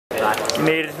You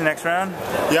made it to the next round?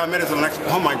 Yeah, I made it to the next.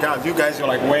 Oh my God, you guys are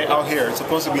like way out here. It's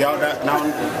supposed to be out that now,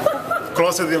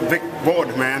 closer to the big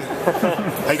board, man.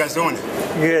 How you guys doing?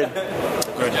 Good.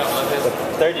 Good.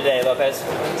 Third today, Lopez.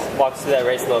 Walk us through that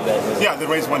race a little bit. Yeah, the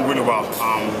race went really well.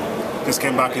 Just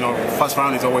came back. First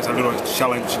round is always a little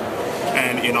challenge,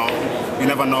 and you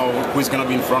never know who's gonna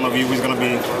be in front of you, who's gonna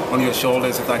be on your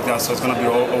shoulders, stuff like that. So it's gonna be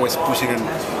always pushing and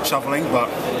shuffling. But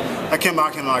I came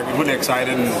back and like really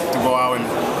excited to go out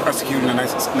and execute in the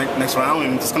next round,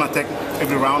 and just gonna take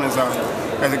every round as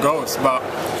it goes. But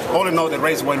all in all, the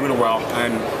race went really well,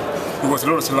 and it was a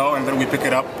little slow, and then we picked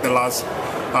it up the last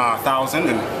 1,000,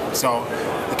 and so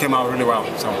it came out really well.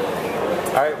 So.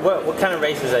 All right, what kind of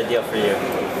race is ideal for you?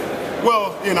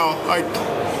 Well,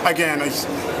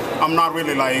 I'm not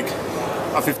really like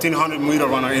a 1,500-meter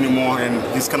runner anymore, and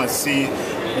just kind of see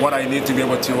what I need to be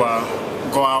able to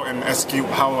go out and execute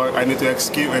how I need to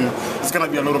execute, and it's gonna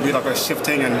be a little bit of a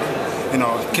shifting and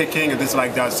kicking and things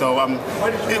like that. So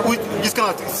we just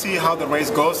gonna see how the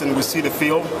race goes, and we see the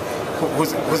field.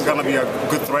 Who's gonna be a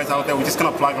good threat out there? We're just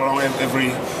gonna plug along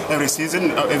every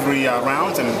season, every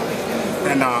round, and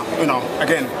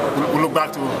again, we look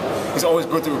back to. It's always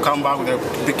good to come back with a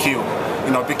big Q.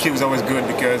 Big Q is always good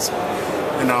because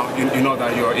you know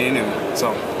that you're in, and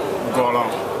so we go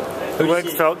along.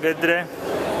 Legs felt good today?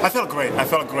 I felt great.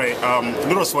 A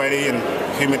little sweaty and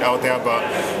humid out there, but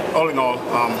all in all,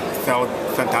 felt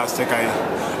fantastic.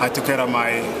 I took care of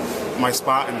my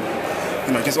spot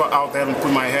and just went out there and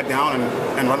put my head down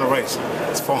and run a race.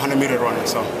 It's 400-meter running,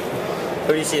 so.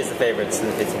 Who do you see as the favorites in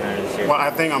the 1,500 this year? Well, I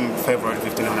think I'm favored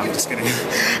 1,500. I'm just kidding.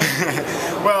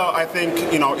 Well, I think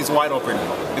it's wide open.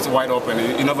 It's wide open.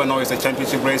 You never know. It's a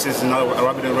championship race. It's not a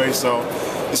rapid race, so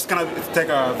it's gonna take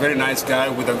a very nice guy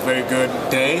with a very good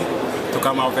day to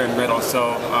come out there and medal.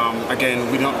 So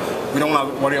again, we don't want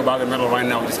to worry about the medal right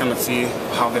now. We're just gonna see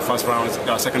how the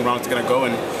second round is gonna go,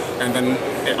 and then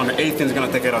on the 18th, we're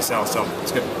gonna take it ourselves. So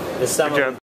it's good. This summer.